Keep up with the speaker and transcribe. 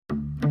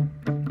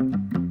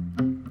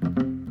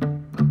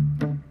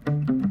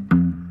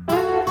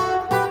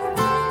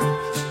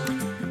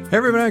Hey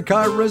everybody, I'm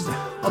Kai Rizdal.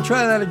 I'll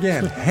try that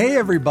again. Hey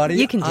everybody,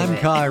 You can do I'm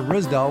it. Kai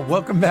Rizdal.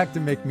 Welcome back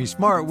to Make Me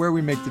Smart, where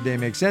we make the day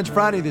make sense.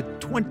 Friday the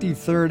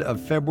 23rd of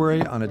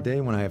February, on a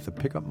day when I have to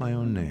pick up my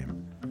own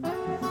name.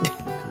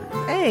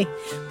 Hey,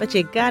 but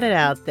you got it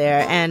out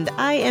there. And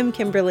I am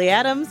Kimberly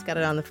Adams. Got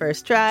it on the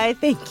first try.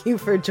 Thank you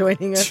for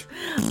joining us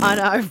on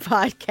our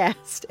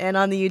podcast and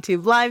on the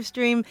YouTube live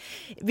stream.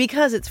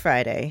 Because it's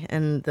Friday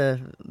and the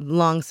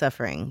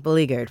long-suffering,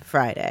 beleaguered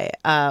Friday,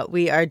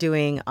 we are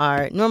doing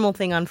our normal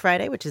thing on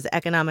Friday, which is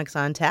Economics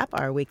on Tap,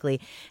 our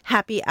weekly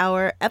happy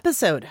hour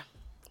episode.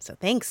 So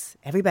thanks,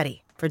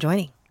 everybody, for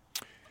joining.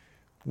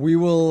 We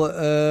will,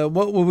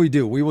 what will we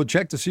do? We will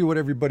check to see what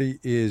everybody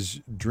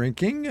is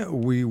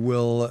drinking. We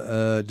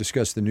will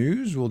discuss the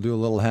news. We'll do a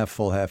little half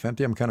full, half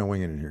empty. I'm kind of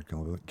winging it here,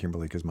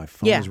 Kimberly, because my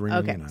phone is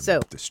ringing and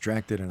I'm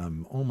distracted and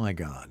I'm, oh my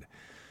God.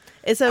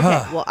 It's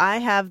okay. Well, I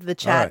have the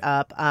chat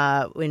up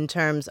in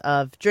terms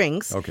of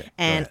drinks,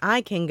 and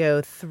I can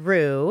go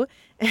through,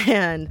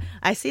 and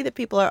I see that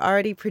people are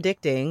already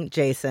predicting,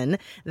 Jason,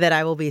 that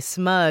I will be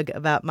smug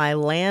about my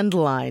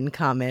landline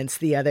comments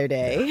the other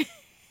day.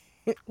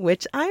 Yeah.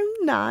 Which I'm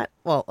not,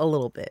 well, a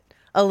little bit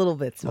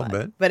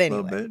smart. But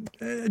anyway.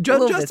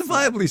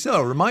 Justifiably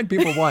so. Remind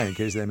people why in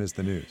case they missed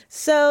the news.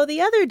 So the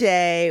other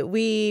day,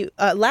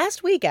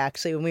 last week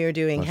actually, when we were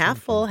doing half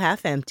full,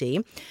 half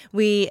empty,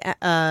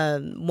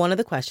 one of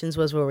the questions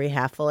was, were we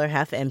half full or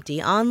half empty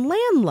on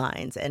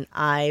landlines? And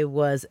I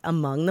was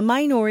among the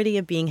minority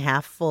of being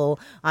half full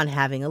on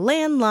having a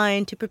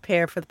landline to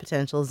prepare for the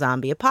potential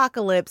zombie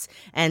apocalypse.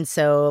 And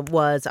so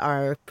was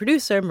our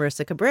producer,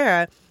 Marissa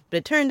Cabrera. But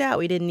it turned out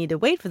we didn't need to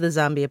wait for the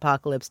zombie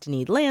apocalypse to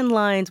need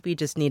landlines. We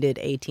just needed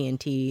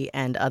AT&T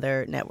and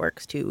other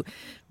networks to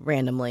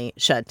randomly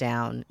shut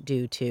down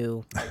due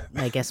to,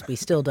 I guess we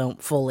still don't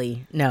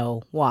fully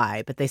know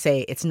why. But they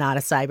say it's not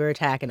a cyber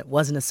attack and it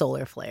wasn't a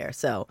solar flare.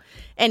 So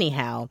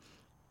anyhow,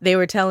 they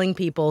were telling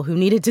people who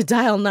needed to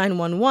dial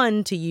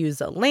 911 to use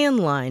a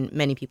landline.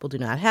 Many people do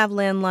not have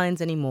landlines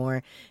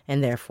anymore,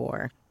 and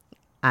therefore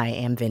I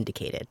am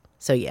vindicated.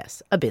 So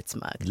yes, a bit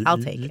smug. I'll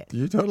take it.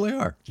 You totally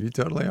are.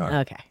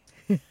 Okay.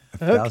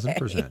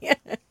 1,000%.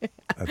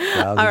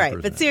 All right,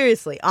 but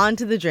seriously, on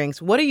to the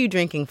drinks. What are you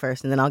drinking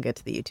first, and then I'll get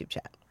to the YouTube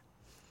chat.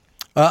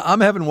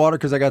 I'm having water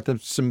because I got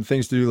some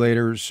things to do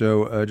later,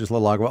 so just a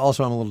little agua.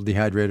 Also, I'm a little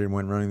dehydrated and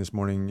went running this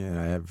morning, and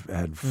I have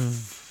had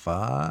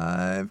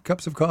 5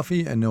 cups of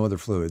coffee and no other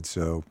fluids.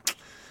 So,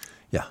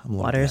 yeah, I'm a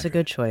little Water is a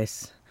good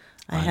choice.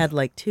 I had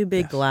like 2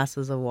 big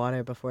glasses of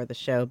water before the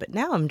show, but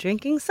now I'm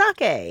drinking sake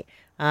that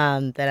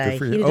I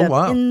heated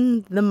up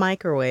in the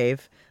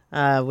microwave.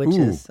 Which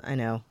is, I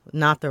know,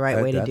 not the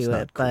right way to do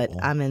it, but cool.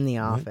 I'm in the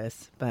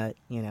office. But,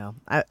 you know,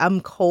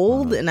 I'm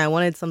cold and I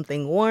wanted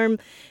something warm,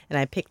 and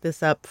I picked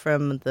this up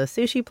from the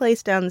sushi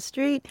place down the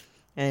street,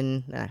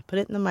 and I put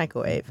it in the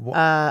microwave.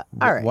 All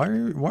right.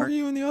 Why are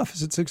you in the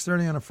office at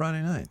 6:30 on a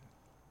Friday night?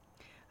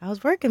 I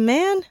was working,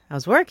 man.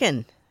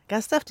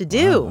 Got stuff to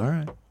do. All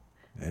right.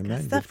 Amen.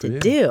 Got stuff to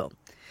do.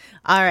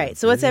 All right.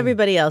 So what's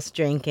everybody else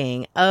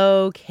drinking?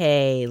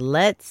 Okay,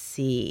 let's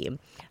see.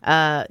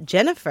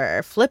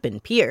 Jennifer Flippin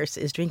Pierce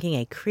is drinking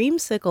a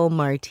creamsicle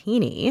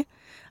martini.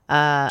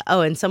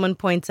 And someone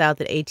points out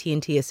that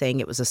AT&T is saying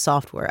it was a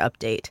software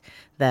update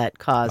that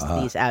caused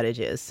these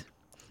outages.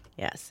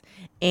 Yes.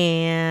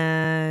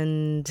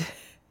 And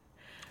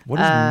what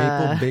is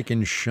maple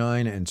bacon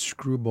shine and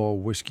screwball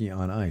whiskey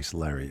on ice,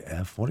 Larry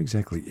F? What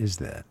exactly is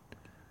that?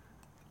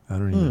 I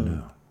don't even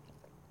know.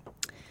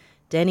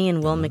 Denny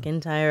and Will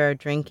McIntyre are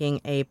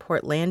drinking a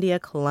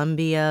Portlandia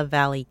Columbia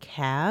Valley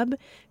Cab.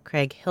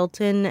 Craig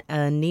Hilton,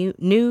 a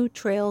new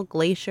Trail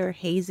Glacier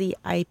Hazy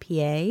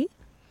IPA.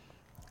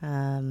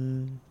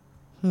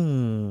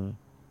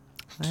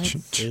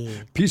 Let's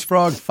see. Peace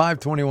Frog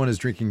 521 is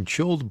drinking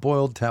chilled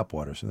boiled tap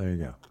water. So there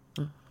you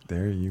go.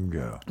 There you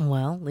go.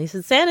 Well, at least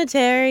it's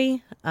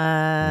sanitary.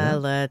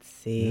 Let's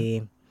see.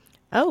 Yeah.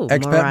 Oh,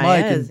 Expat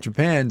Mike in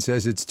Japan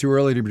says it's too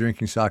early to be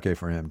drinking sake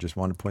for him. Just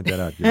want to point that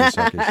out. Give a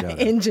sake shout out.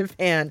 In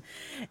Japan.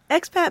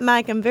 Expat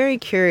Mike, I'm very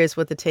curious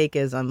what the take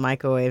is on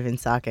microwaving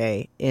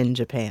sake in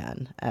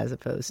Japan as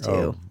opposed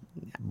to,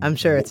 I'm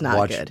sure it's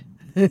not good.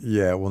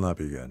 Yeah, it will not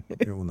be good.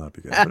 It will not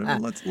be good. But I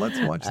mean, let's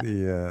watch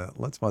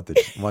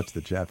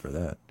the chat for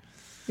that.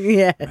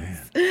 Yes.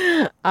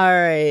 Man. All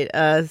right.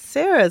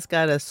 Sarah's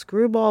got a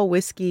screwball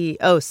whiskey.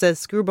 Oh, says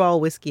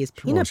screwball whiskey is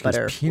peanut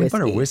butter whiskey. Peanut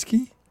butter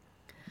whiskey?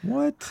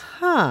 What?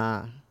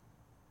 Huh.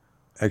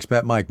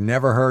 Expat Mike,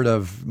 never heard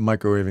of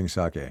microwaving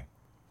sake.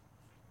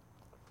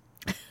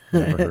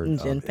 Never heard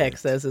Jen Peck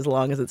says as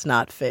long as it's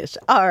not fish.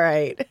 All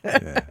right.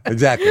 Yeah,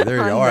 exactly. There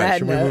you go. All right.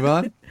 Should we move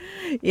on?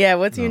 Yeah.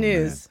 What's your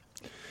news?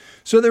 Man.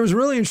 So there was a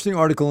really interesting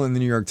article in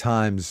the New York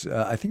Times,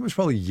 I think it was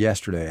probably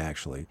yesterday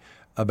actually,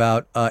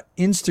 about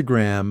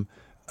Instagram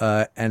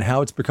and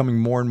how it's becoming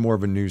more and more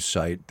of a news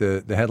site.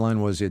 The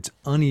headline was, "Its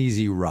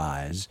Uneasy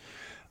Rise."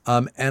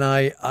 And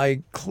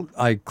I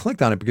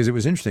clicked on it because it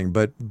was interesting,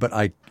 but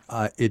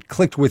it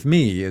clicked with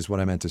me is what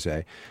I meant to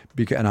say,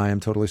 because, and I am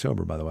totally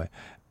sober, by the way,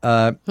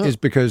 is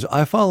because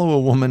I follow a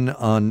woman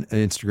on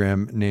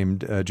Instagram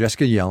named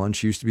Jessica Yellen.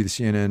 She used to be the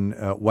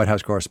CNN White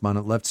House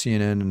correspondent, left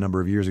CNN a number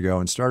of years ago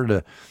and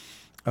started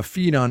a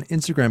feed on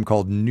Instagram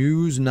called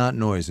News Not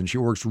Noise. And she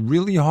works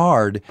really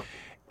hard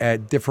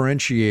at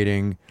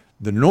differentiating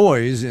the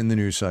noise in the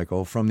news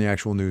cycle from the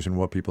actual news and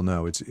what people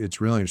know.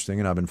 It's really interesting,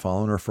 and I've been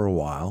following her for a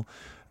while.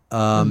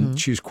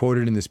 She's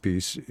quoted in this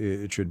piece,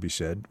 it should be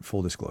said,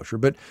 full disclosure.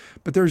 But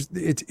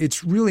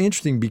it's really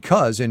interesting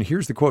because, and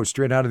here's the quote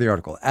straight out of the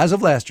article, as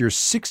of last year,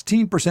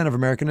 16% of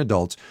American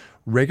adults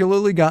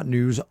regularly got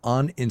news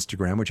on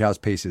Instagram, which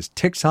outpaces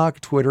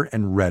TikTok, Twitter,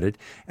 and Reddit,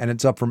 and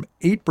it's up from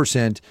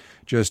 8%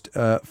 just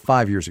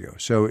 5 years ago.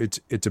 So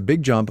it's a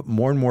big jump,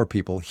 more and more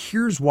people.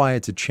 Here's why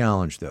it's a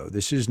challenge, though.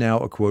 This is now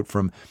a quote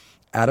from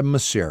Adam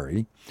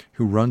Mosseri,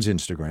 who runs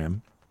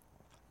Instagram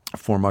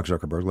for Mark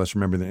Zuckerberg. Let's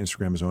remember that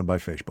Instagram is owned by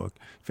Facebook,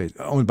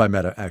 owned by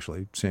Meta,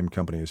 actually, same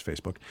company as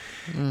Facebook.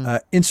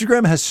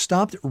 Instagram has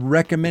stopped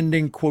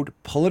recommending, quote,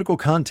 political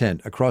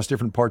content across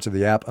different parts of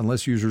the app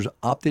unless users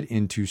opted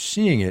into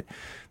seeing it.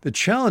 The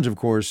challenge, of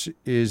course,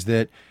 is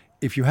that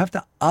if you have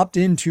to opt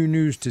into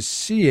news to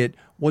see it,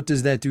 what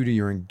does that do to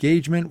your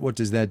engagement? What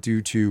does that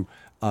do to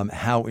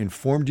how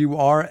informed you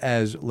are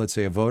as, let's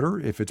say, a voter,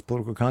 if it's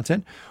political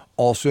content?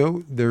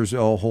 Also, there's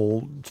a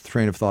whole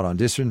train of thought on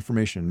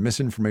disinformation and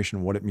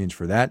misinformation, what it means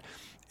for that.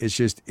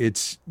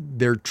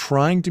 They're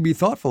trying to be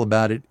thoughtful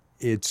about it.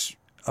 It's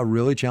a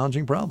really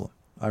challenging problem.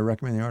 I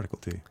recommend the article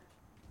to you.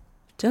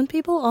 Don't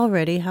people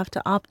already have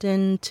to opt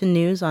in to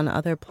news on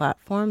other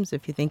platforms?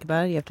 If you think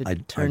about it, you have to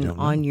turn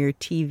on your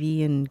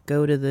TV and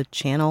go to the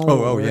channel.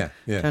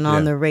 Turn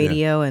on the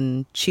radio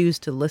and choose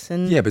to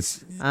listen. Yeah, but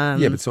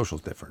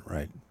social's different,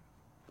 right?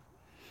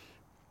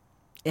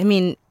 I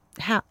mean,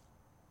 how?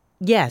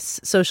 Yes,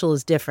 social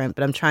is different,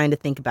 but I'm trying to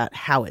think about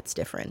how it's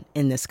different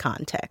in this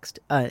context,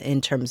 in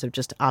terms of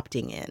just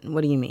opting in.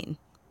 What do you mean?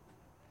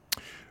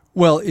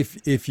 Well,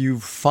 if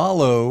you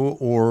follow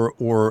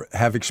or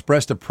have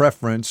expressed a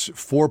preference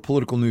for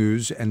political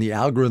news and the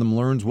algorithm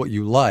learns what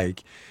you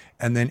like,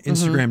 and then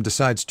Instagram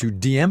decides to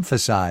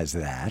de-emphasize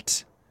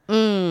that,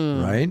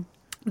 right?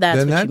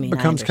 Then that you mean,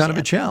 becomes kind of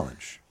a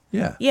challenge.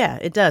 Yeah. Yeah,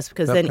 it does,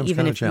 because then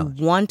even if you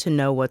want to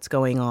know what's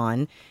going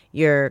on,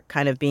 you're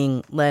kind of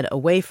being led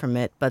away from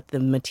it, but the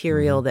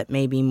material that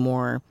may be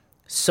more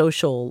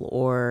social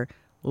or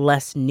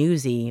less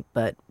newsy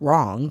but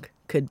wrong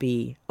could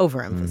be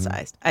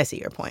overemphasized. I see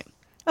your point.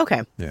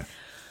 Okay. Yeah.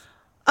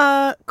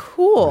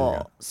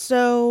 Cool.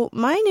 So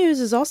my news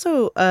is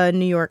also a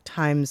New York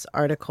Times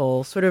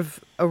article sort of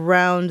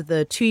around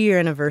the 2-year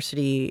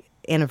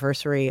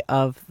anniversary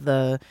of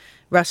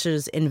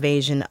Russia's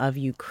invasion of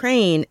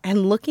Ukraine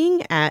and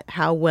looking at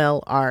how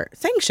well our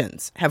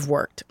sanctions have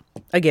worked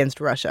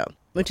against Russia,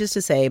 which is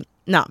to say,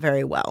 not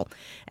very well.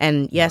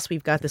 And yes,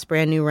 we've got this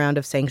brand new round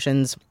of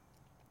sanctions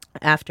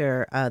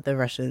after the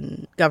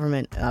Russian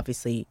government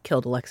obviously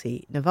killed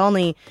Alexei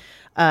Navalny.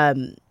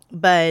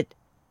 But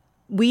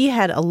we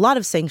had a lot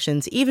of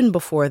sanctions even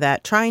before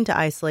that, trying to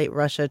isolate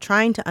Russia,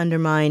 trying to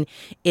undermine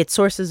its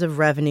sources of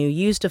revenue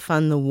used to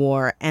fund the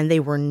war, and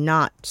they were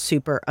not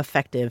super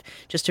effective.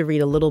 Just to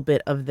read a little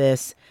bit of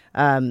this,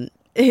 to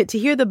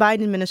hear the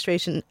Biden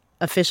administration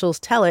officials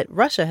tell it,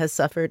 Russia has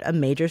suffered a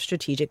major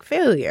strategic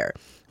failure.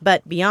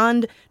 But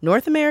beyond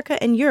North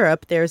America and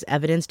Europe, there's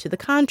evidence to the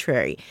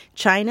contrary.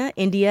 China,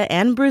 India,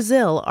 and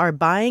Brazil are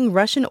buying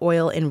Russian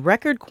oil in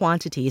record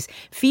quantities,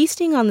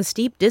 feasting on the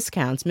steep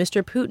discounts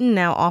Mr. Putin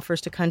now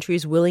offers to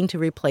countries willing to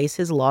replace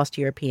his lost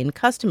European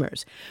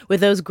customers.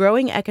 With those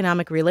growing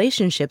economic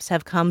relationships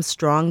have come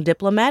strong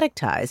diplomatic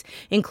ties,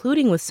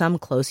 including with some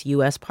close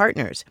U.S.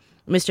 partners.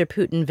 Mr.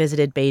 Putin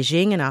visited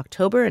Beijing in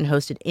October and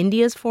hosted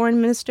India's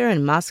foreign minister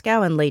in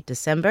Moscow in late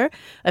December.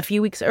 A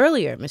few weeks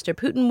earlier, Mr.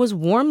 Putin was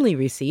warmly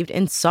received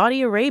in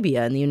Saudi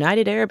Arabia and the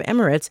United Arab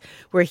Emirates,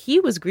 where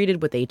he was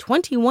greeted with a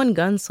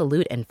 21-gun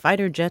salute and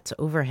fighter jets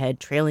overhead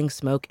trailing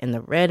smoke in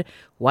the red,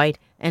 white,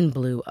 and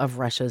blue of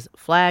Russia's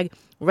flag.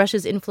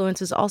 Russia's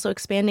influence is also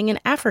expanding in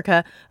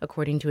Africa,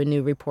 according to a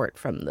new report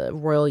from the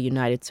Royal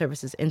United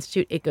Services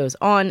Institute. It goes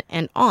on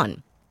and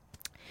on.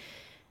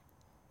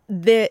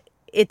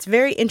 It's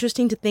very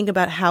interesting to think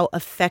about how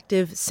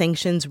effective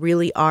sanctions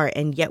really are,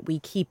 and yet we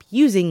keep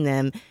using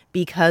them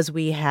because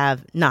we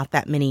have not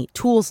that many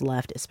tools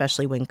left,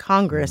 especially when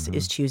Congress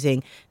is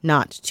choosing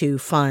not to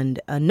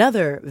fund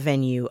another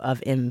venue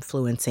of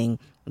influencing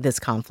this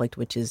conflict,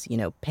 which is,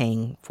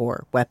 paying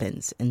for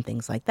weapons and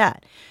things like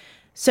that.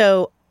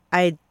 So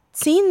I'd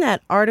seen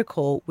that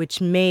article,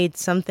 which made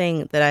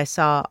something that I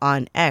saw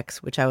on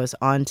X, which I was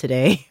on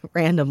today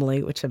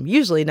randomly, which I'm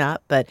usually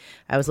not, but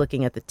I was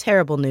looking at the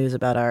terrible news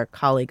about our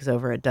colleagues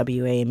over at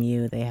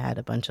WAMU. They had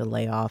a bunch of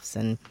layoffs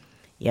and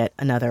yet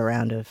another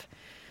round of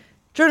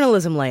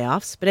journalism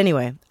layoffs. But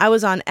anyway, I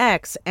was on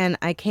X and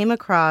I came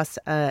across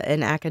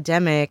an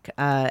academic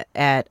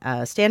at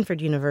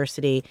Stanford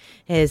University.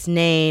 He's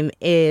an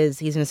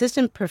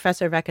assistant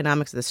professor of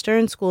economics at the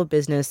Stern School of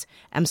Business.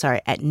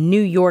 At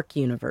New York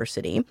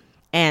University,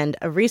 and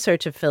a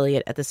research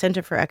affiliate at the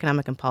Center for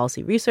Economic and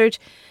Policy Research.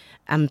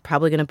 I'm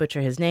probably going to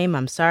butcher his name.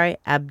 I'm sorry.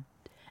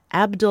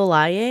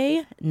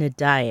 Abdoulaye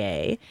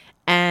Ndiaye.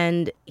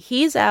 And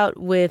he's out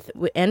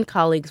and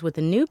colleagues with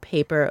a new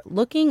paper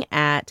looking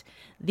at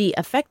the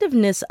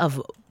effectiveness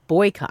of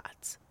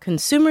boycotts,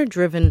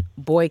 consumer-driven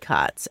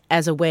boycotts,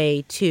 as a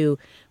way to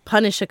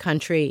punish a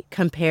country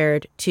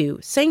compared to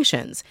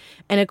sanctions.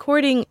 And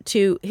according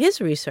to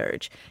his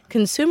research,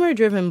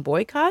 consumer-driven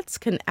boycotts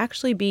can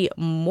actually be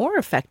more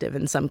effective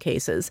in some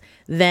cases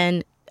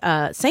than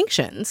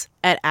sanctions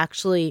at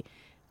actually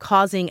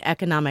causing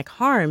economic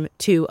harm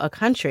to a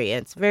country.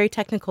 It's very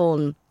technical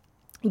and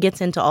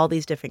gets into all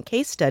these different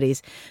case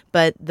studies,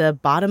 but the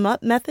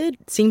bottom-up method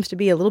seems to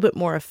be a little bit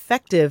more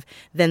effective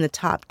than the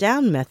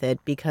top-down method,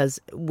 because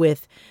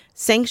with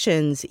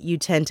sanctions, you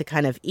tend to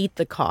kind of eat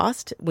the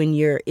cost when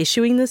you're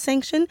issuing the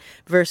sanction,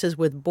 versus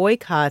with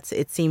boycotts,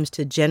 it seems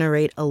to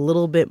generate a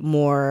little bit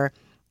more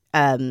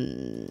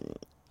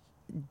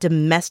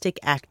domestic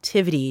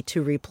activity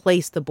to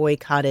replace the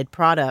boycotted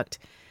product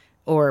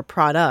or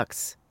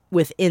products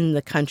within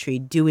the country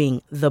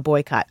doing the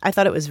boycott. I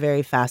thought it was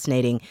very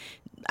fascinating.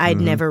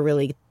 I'd never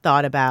really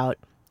thought about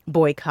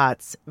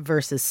boycotts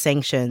versus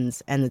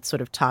sanctions and the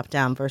sort of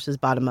top-down versus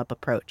bottom-up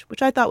approach,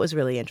 which I thought was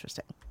really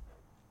interesting.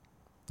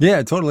 Yeah,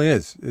 it totally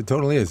is. It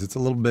totally is. It's a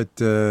little bit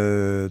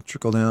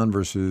trickle-down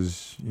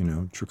versus,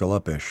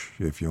 trickle-up-ish,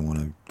 if you want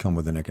to come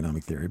with an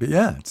economic theory. But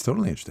yeah, it's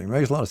totally interesting. It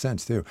makes a lot of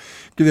sense, too.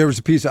 There was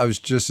a piece,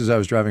 as I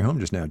was driving home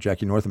just now,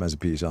 Jackie Northam has a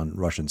piece on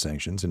Russian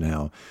sanctions and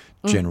how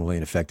generally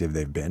ineffective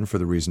they've been for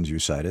the reasons you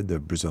cited, the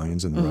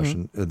Brazilians and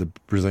the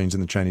Brazilians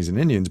and the Chinese and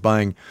Indians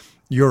buying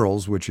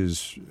Urals, which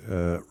is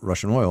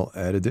Russian oil,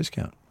 at a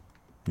discount,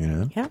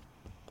 Yeah.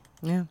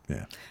 I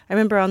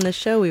remember on this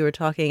show we were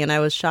talking, and I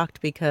was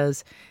shocked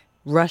because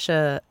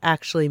Russia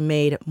actually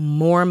made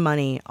more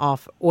money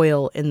off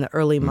oil in the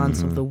early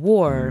months of the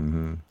war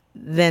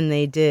than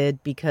they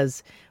did,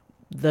 because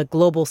the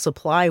global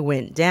supply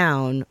went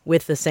down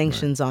with the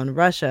sanctions on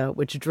Russia,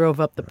 which drove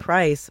up the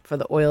price for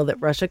the oil that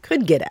Russia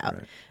could get out.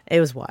 Right. It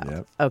was wild.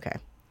 Yep. Okay.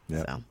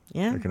 Yep. So,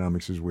 yeah.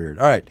 Economics is weird.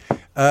 All right.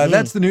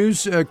 That's the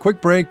news.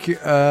 Quick break.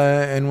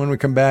 And when we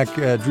come back,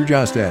 Drew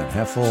Jostad,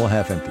 half full,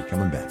 half empty,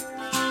 coming back.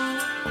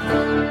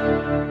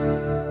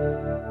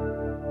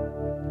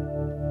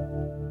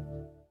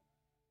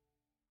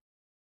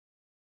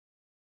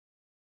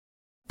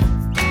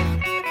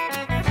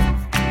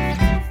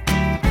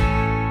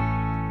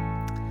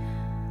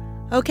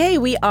 Okay,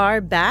 we are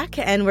back,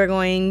 and we're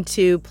going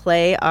to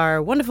play our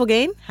wonderful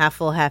game, Half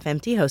Full, Half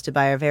Empty, hosted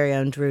by our very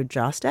own Drew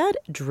Jostad.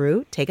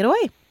 Drew, take it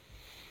away.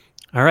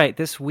 All right,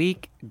 this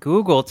week,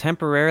 Google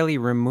temporarily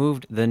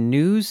removed the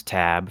News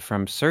tab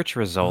from search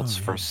results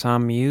for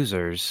some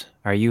users.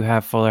 Are you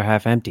half full or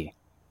half empty?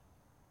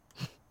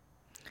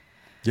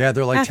 Yeah,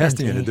 they're like half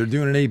testing empty. it. They're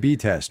doing an A/B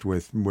test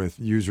with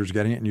users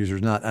getting it and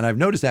users not. And I've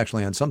noticed,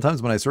 actually, and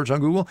sometimes when I search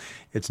on Google,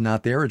 it's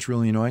not there. It's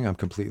really annoying. I'm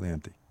completely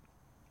empty.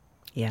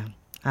 Yeah.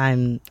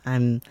 I'm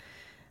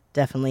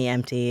definitely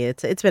empty.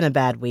 It's been a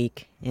bad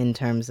week in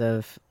terms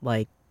of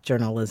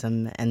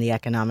journalism and the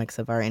economics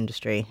of our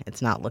industry.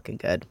 It's not looking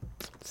good.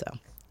 So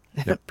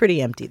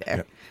pretty empty there.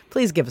 Yep.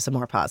 Please give us a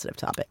more positive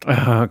topic.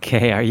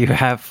 Okay, are you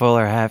half full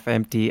or half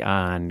empty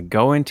on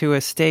going to a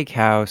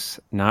steakhouse,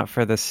 not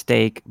for the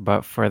steak,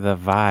 but for the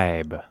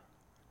vibe?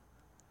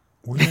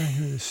 Where did I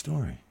hear this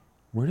story?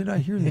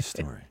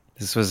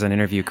 This was an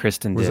interview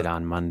Kristen did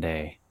on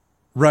Monday.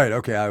 Right.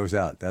 Okay. I was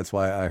out. That's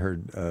why I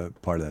heard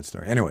part of that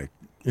story. Anyway,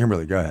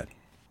 Kimberly, go ahead.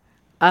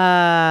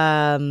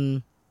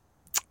 I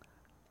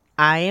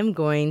am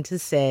going to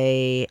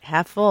say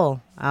half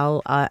full.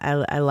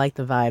 I like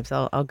the vibes.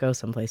 I'll go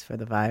someplace for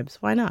the vibes.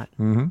 Why not?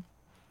 Mm-hmm.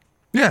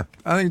 Yeah,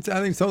 I think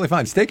it's totally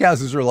fine.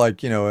 Steakhouses are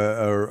like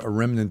a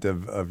remnant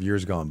of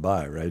years gone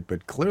by, right?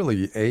 But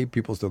clearly,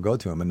 people still go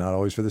to them, and not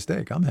always for the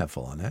steak. I'm half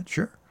full on that.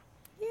 Sure.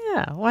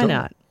 Yeah. Why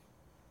not?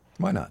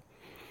 Why not?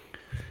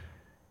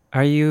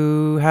 Are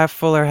you half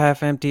full or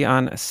half empty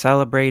on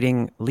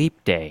celebrating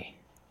Leap Day?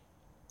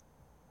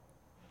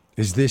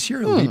 Is this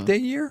year a Leap Day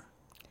year?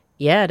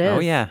 Yeah, it is. Oh,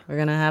 yeah. We're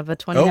going to have a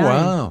 29. Oh,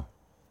 wow.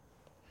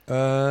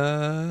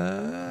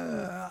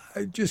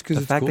 Just because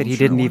the fact that he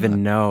didn't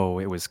even know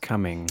it was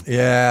coming.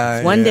 Yeah.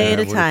 It's one day at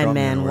a time,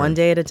 man. One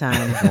day at a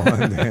time.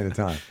 One day at a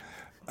time.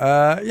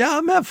 Yeah,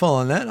 I'm half full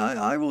on that.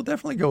 I will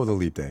definitely go with a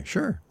Leap Day.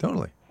 Sure,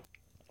 totally.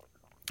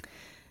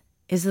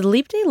 Is the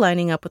Leap Day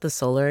lining up with the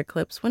solar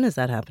eclipse? When is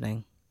that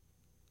happening?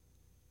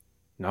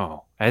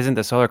 No, isn't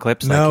the solar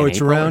eclipse in it's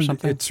April around. Or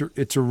something?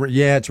 It's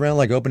around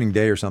like opening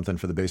day or something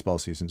for the baseball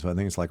season. So I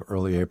think it's like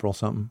early April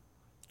something.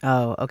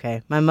 Oh,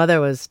 okay. My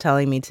mother was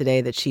telling me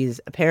today that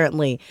she's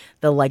apparently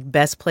the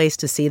best place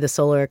to see the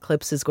solar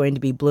eclipse is going to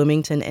be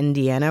Bloomington,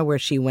 Indiana, where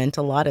she went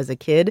a lot as a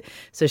kid.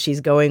 So she's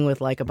going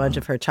with a bunch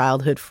of her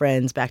childhood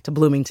friends back to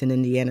Bloomington,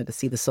 Indiana to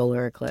see the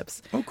solar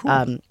eclipse. Oh,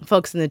 cool.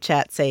 Folks in the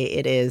chat say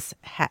it is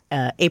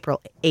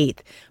April 8th.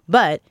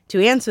 But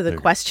to answer the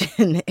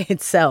question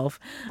itself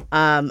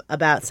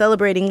about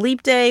celebrating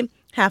Leap Day,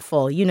 half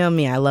full. You know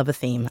me. I love a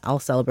theme. I'll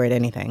celebrate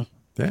anything.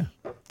 Yeah,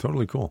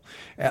 totally cool.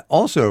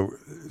 Also,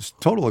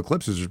 total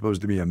eclipses are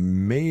supposed to be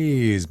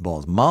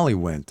amazeballs. Molly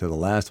went to the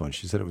last one.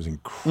 She said it was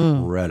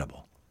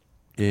incredible.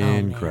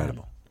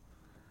 Incredible.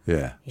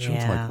 Yeah. She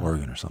went to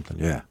Oregon or something.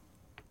 Yeah.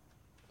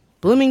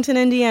 Bloomington,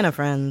 Indiana,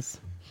 friends.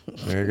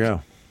 There you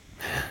go.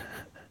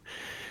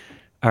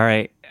 All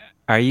right.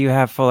 Are you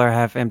half full or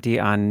half empty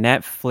on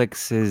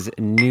Netflix's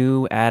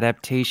new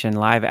adaptation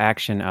live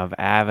action of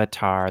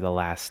Avatar: The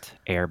Last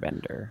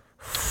Airbender?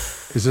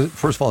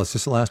 First of all, is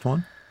this the last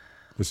one?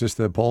 Is this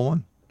the poll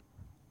one?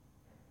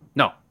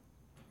 No.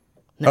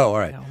 Oh, all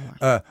right.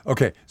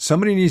 Okay.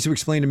 Somebody needs to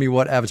explain to me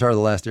what Avatar: The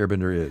Last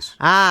Airbender is.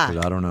 'Cause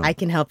I don't know. I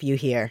can help you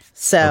here.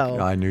 So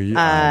Okay, I knew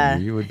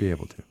you would be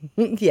able to.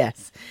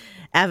 yes.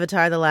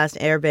 Avatar: The Last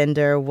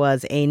Airbender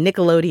was a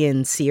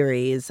Nickelodeon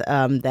series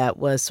that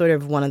was sort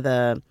of one of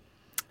the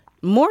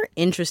more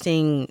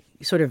interesting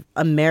sort of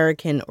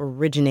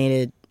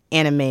American-originated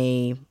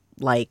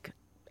anime-like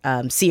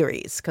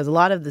series. Because a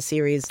lot of the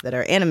series that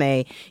are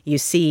anime, you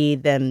see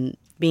them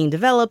being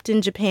developed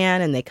in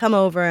Japan and they come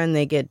over and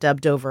they get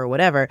dubbed over or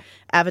whatever.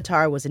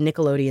 Avatar was a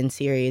Nickelodeon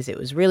series. It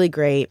was really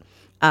great.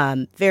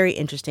 Very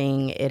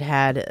interesting. It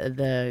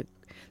had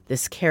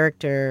this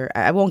character.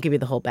 I won't give you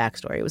the whole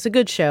backstory. It was a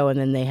good show, and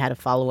then they had a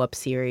follow-up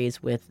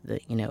series with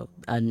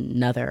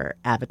another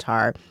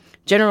Avatar.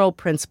 General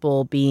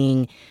principle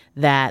being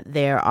that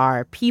there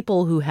are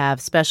people who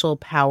have special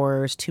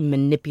powers to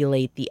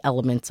manipulate the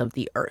elements of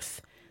the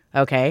earth.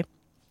 Okay?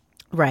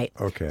 Right.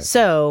 Okay.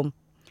 So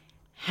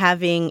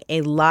having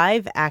a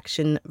live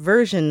action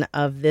version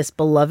of this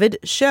beloved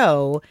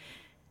show,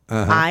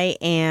 I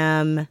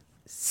am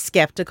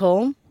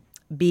skeptical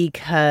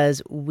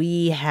because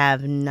we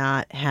have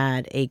not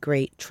had a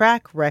great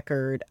track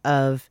record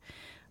of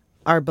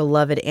our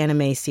beloved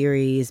anime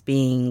series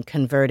being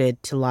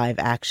converted to live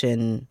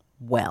action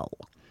well.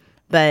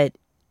 But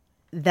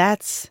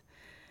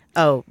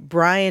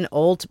Brian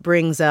Olt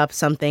brings up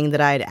something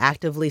that I had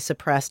actively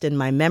suppressed in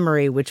my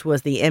memory, which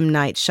was the M.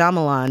 Night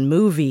Shyamalan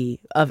movie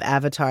of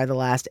Avatar: The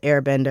Last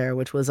Airbender,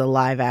 which was a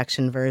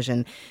live-action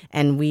version.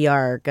 And we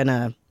are going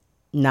to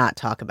not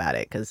talk about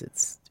it because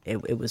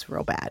it was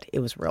real bad.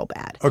 It was real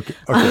bad. Okay.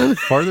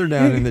 Farther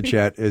down in the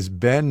chat is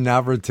Ben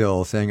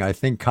Navratil saying, I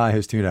think Kai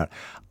has tuned out.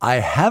 I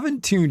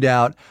haven't tuned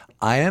out.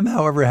 I am,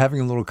 however,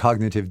 having a little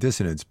cognitive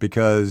dissonance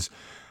because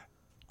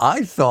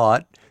I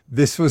thought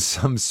this was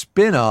some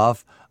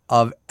spin-off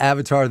of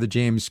Avatar, the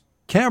James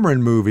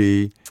Cameron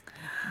movie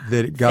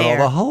that got all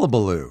the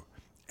hullabaloo.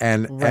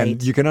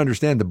 And you can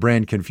understand the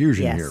brand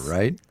confusion here,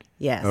 right?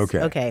 Yes.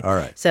 Okay. All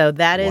right. So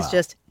that is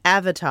just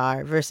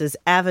Avatar versus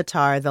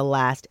Avatar: The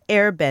Last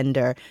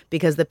Airbender,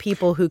 because the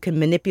people who can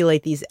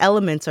manipulate these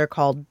elements are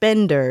called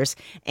benders,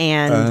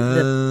 and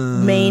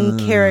the main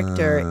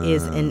character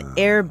is an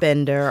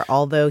airbender,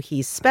 although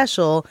he's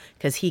special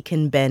because he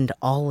can bend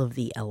all of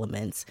the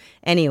elements.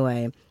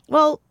 Anyway,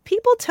 well,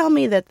 people tell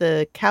me that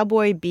the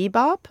Cowboy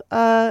Bebop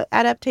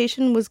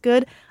adaptation was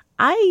good.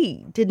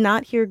 I did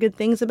not hear good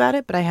things about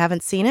it, but I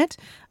haven't seen it.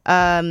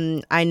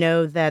 I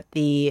know that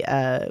the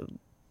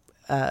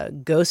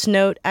Ghost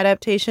Note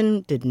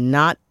adaptation did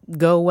not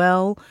go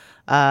well.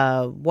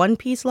 One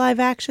Piece live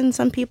action,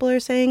 some people are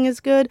saying is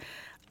good.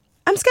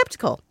 I'm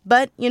skeptical,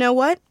 but you know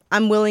what?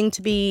 I'm willing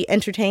to be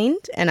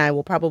entertained, and I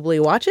will probably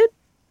watch it.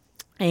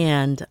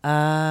 And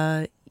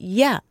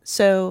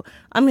so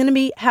I'm going to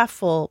be half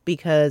full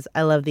because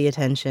I love the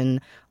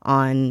attention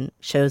on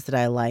shows that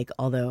I like,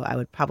 although I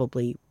would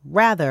probably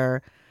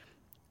rather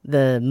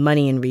the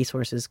money and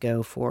resources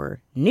go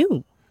for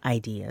new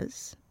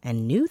ideas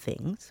and new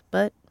things.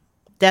 But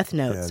Death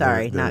Note,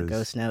 not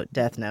Ghost Note,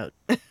 Death Note.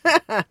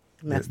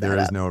 There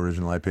is no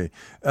original IP.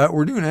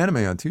 We're doing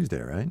anime on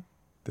Tuesday, right?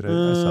 I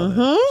saw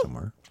that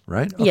somewhere,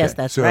 right? Okay. Yes,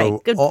 that's right.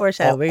 Good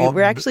foreshadowing.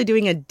 We're actually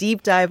doing a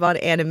deep dive on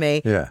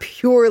anime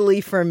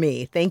purely for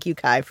me. Thank you,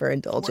 Kai, for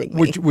indulging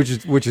me. Which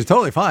is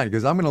totally fine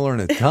because I'm going to learn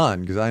a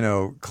ton because I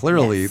know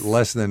clearly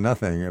less than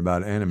nothing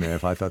about anime.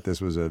 If I thought this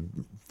was a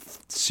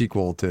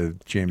sequel to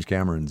James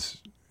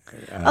Cameron's.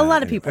 A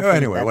lot of people think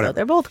anyway, that, whatever. Though.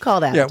 They're both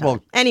called Avatar. Yeah,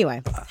 well,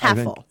 anyway, half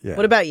full. Yeah.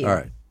 What about you? All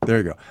right. There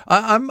you go.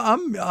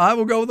 I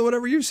will go with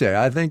whatever you say.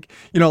 I think,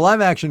 live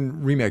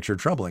action remakes are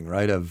troubling,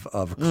 right? Of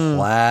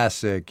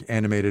classic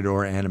animated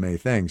or anime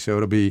things. So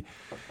it'll be,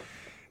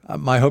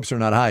 my hopes are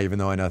not high, even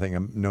though I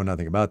know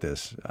nothing about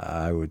this.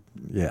 I would,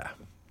 I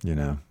don't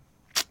know.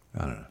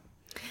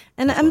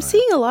 And That's I'm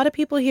seeing a lot of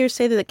people here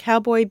say that the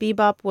Cowboy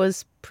Bebop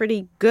was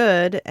pretty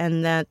good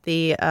and that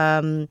the,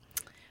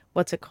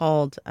 what's it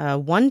called?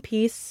 One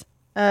Piece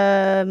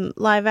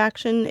live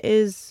action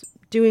is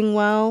doing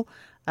well.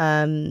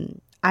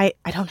 I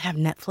don't have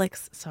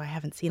Netflix, so I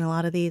haven't seen a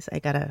lot of these. I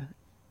gotta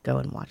go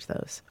and watch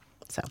those.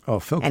 So,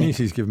 Phil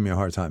Kniesey's giving me a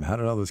hard time. How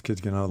did all those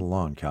kids get out of the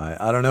lawn, Kai?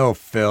 I don't know,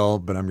 Phil,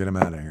 but I'm getting him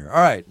out of here. All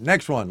right,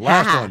 next one.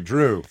 Last one,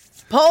 Drew.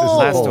 Poll.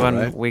 Last one,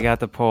 right? we got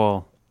the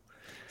poll.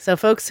 So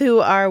folks who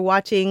are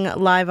watching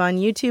live on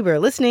YouTube or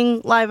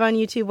listening live on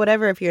YouTube,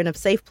 whatever, if you're in a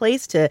safe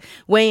place to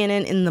weigh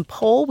in the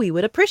poll, we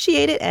would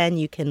appreciate it. And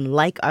you can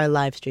like our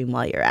live stream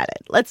while you're at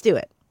it. Let's do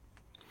it.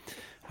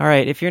 All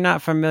right, if you're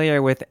not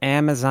familiar with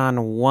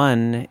Amazon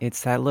One,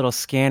 it's that little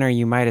scanner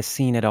you might have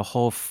seen at a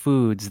Whole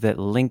Foods that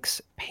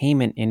links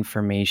payment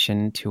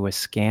information to a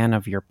scan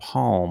of your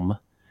palm.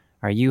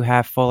 Are you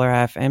half full or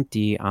half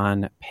empty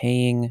on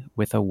paying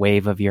with a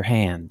wave of your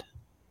hand?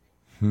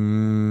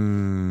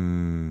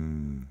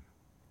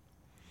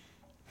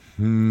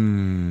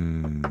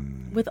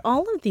 With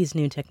all of these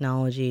new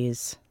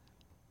technologies,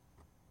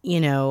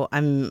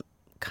 I'm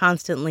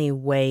constantly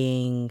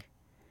weighing,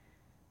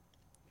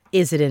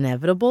 is it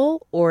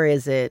inevitable or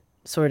is it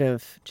sort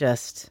of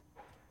just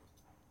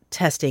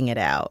testing it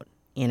out?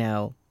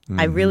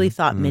 I really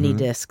thought mini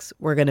discs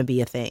were going to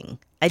be a thing.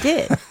 I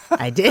did.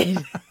 I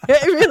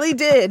really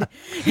did.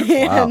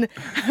 And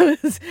Wow.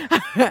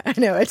 I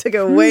know I took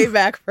it way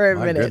back for a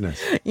My minute,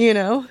 goodness.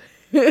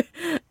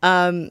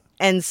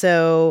 And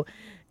so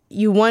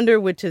you wonder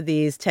which of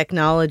these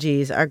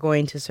technologies are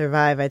going to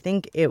survive. I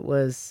think I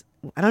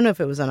don't know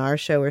if it was on our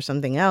show or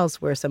something else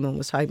where someone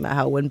was talking about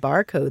how when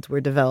barcodes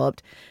were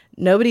developed,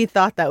 nobody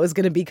thought that was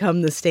going to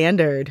become the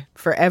standard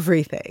for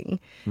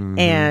everything.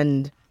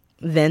 And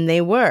then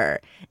they were.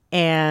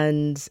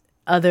 And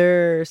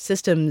other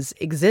systems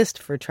exist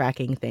for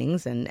tracking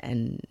things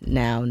and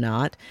now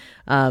not.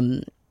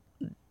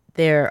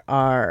 There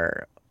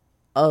are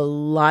a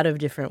lot of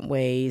different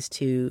ways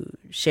to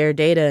share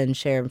data and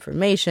share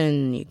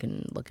information. You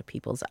can look at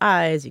people's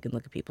eyes. You can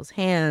look at people's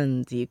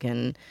hands. You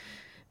can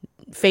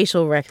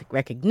facial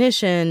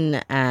recognition,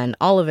 and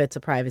all of it's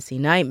a privacy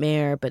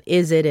nightmare. But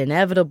is it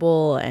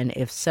inevitable? And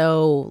if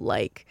so,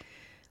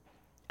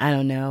 I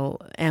don't know.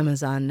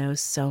 Amazon knows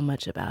so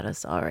much about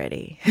us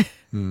already.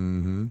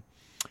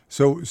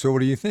 So what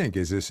do you think?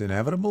 Is this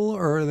inevitable,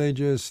 or are they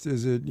just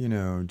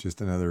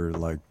just another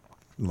like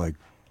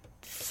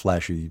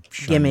flashy,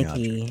 shiny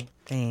gimmicky object?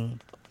 thing?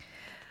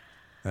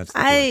 That's the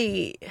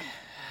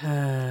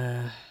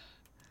question.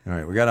 All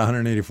right, we got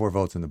 184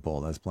 votes in the poll.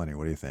 That's plenty.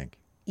 What do you think?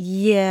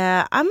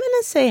 Yeah, I'm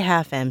going to say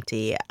half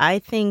empty. I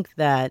think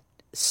that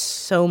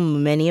so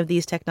many of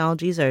these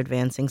technologies are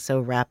advancing so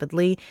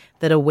rapidly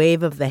that a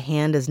wave of the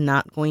hand is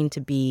not going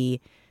to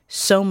be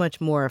so much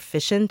more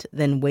efficient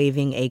than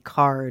waving a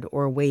card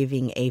or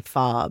waving a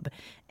fob.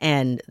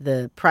 And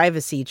the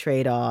privacy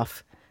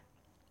trade-off,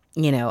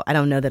 I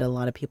don't know that a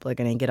lot of people are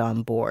going to get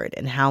on board.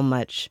 And how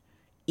much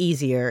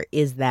easier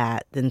is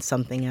that than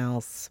something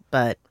else?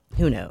 But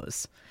who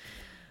knows?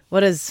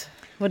 What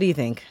do you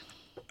think?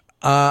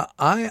 I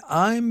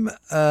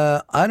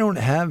don't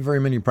have very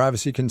many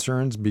privacy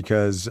concerns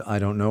because I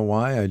don't know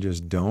why. I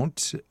just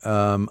don't.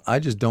 I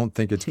just don't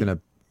think it's gonna.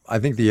 I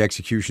think the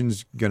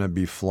execution's gonna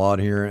be flawed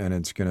here, and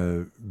it's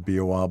gonna be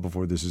a while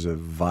before this is a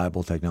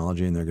viable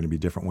technology, and there are gonna be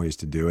different ways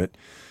to do it.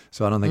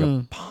 So I don't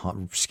think a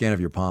scan of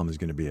your palm is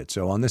gonna be it.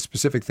 So on this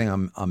specific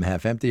thing, I'm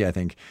half empty. I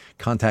think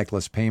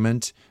contactless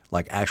payment,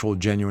 like actual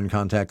genuine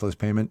contactless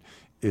payment,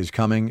 is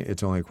coming.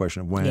 It's only a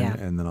question of when,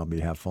 and then I'll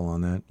be half full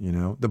on that.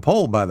 The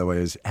poll, by the way,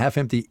 is half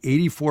empty.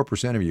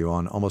 84% of you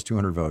on almost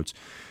 200 votes.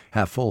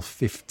 Half full,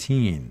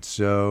 15.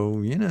 So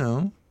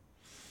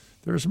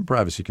there are some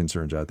privacy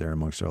concerns out there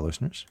amongst our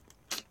listeners.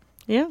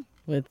 Yeah,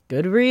 with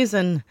good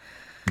reason.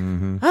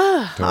 Totally.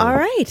 All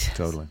right.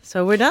 Totally.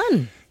 So we're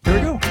done. There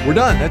we go. We're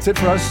done. That's it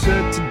for us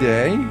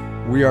today.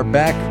 We are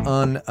back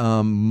on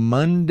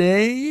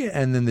Monday,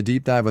 and then the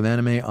deep dive with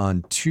anime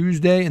on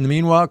Tuesday. In the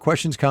meanwhile,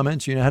 questions,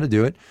 comments, you know how to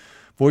do it.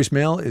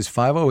 Voicemail is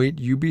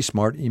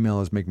 508-UB-SMART.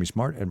 Email is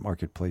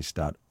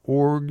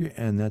makemesmart@marketplace.org.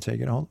 And that's how you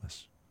get a hold of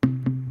us.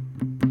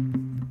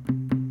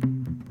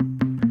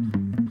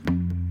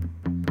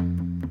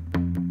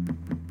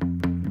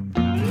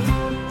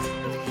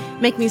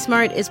 Make Me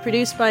Smart is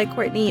produced by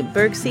Courtney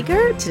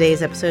Bergseeker.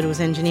 Today's episode was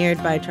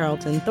engineered by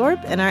Charlton Thorpe.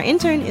 And our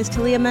intern is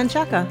Talia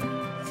Manchaka.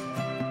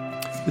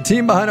 The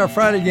team behind our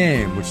Friday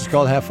game, which is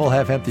called Half Full,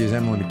 Half Empty, is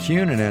Emily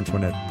McCune and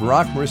Antoinette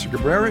Brock. Marissa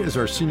Cabrera is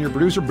our senior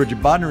producer.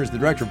 Bridget Bodner is the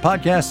director of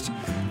podcasts.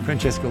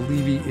 Francesca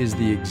Levy is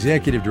the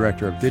executive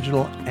director of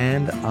digital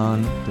and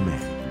on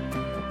demand.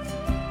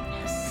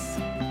 Yes.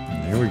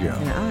 There we go.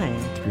 And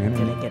I'm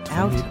going to get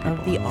out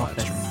of the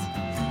office.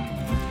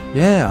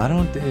 Yeah,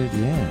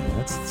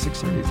 that's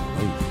 6:30 is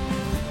late.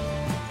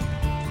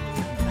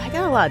 I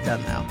got a lot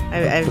done, though. I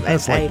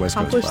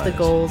accomplished the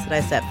goals that I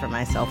set for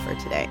myself for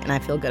today, and I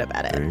feel good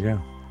about it. There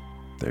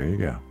you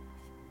go.